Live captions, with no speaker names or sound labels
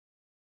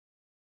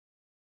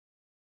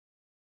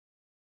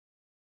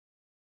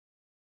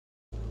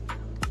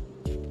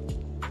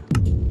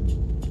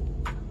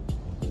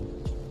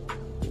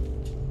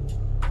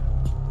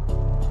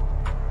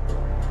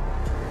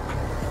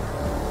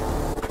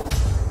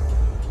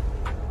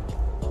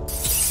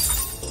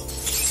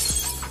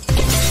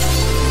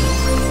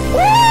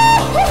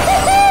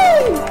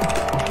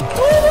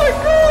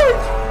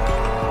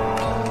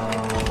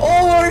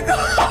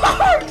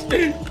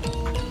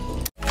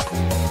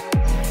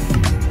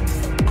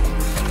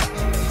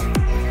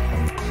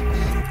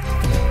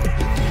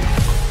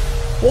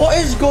What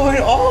is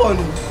going on?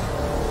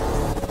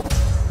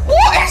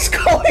 What is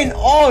going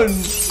on?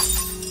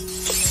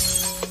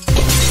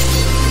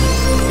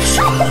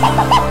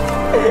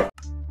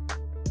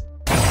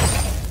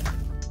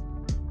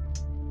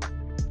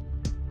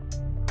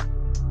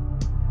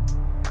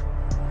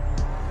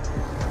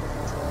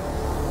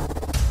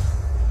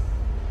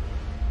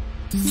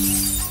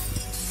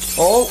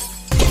 Oh.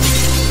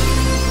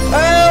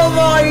 Oh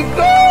my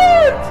god!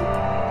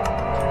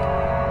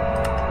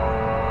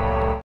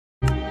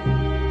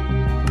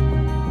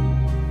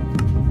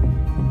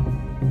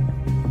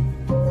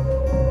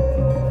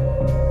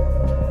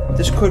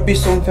 This could be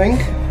something.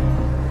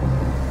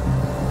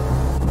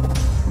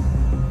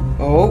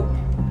 Oh.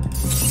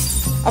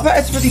 I bet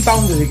it's really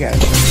bounded again.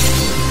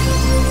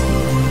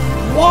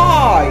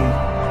 Why?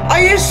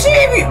 Are you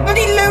serious?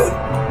 Bloody loot!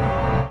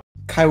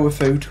 Cow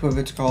food, whatever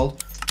it's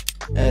called.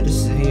 This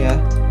is here.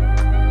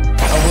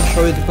 I will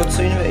show you the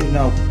cutscene of it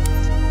now.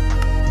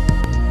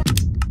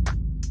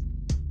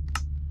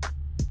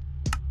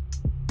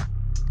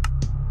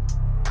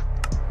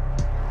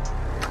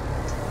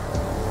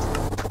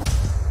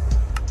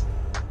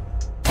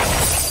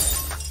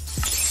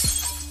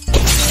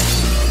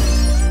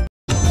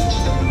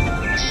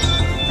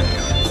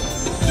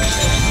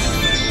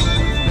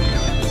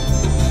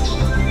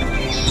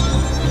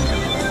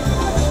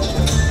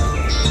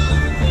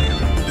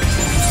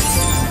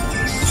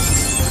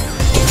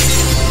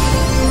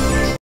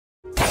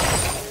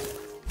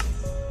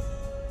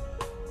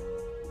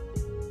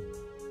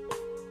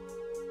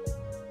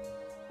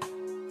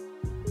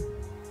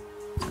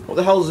 What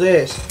the hell is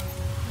this?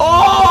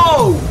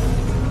 Oh!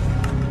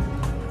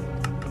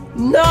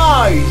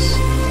 Nice!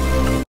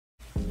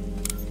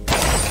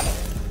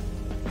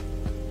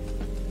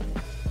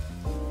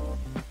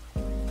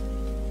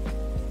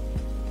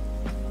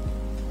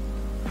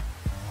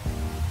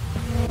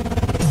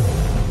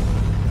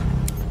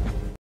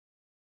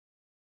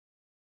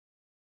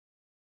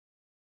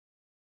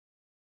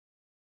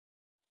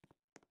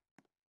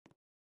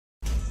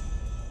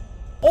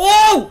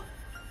 Oh!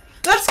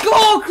 Let's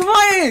go,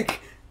 Kryaik!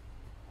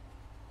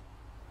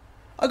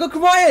 I got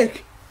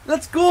Kryaik!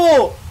 Let's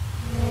go!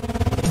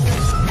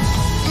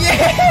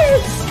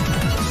 Yes!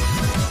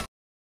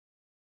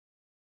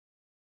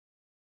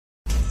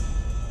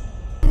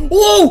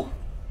 Oh!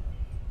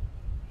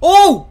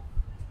 Oh!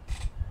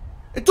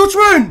 A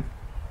Dutchman!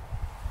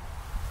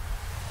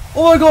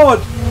 Oh my god!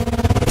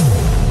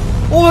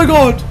 Oh my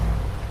god!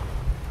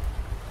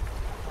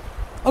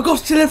 I got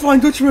terrifying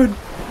Dutchman!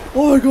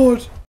 Oh my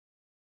god!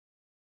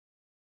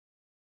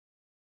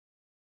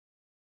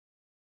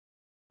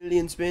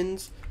 Million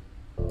spins.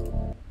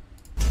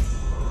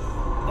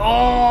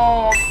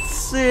 Oh,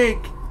 sick!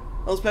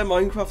 I was playing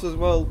Minecraft as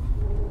well.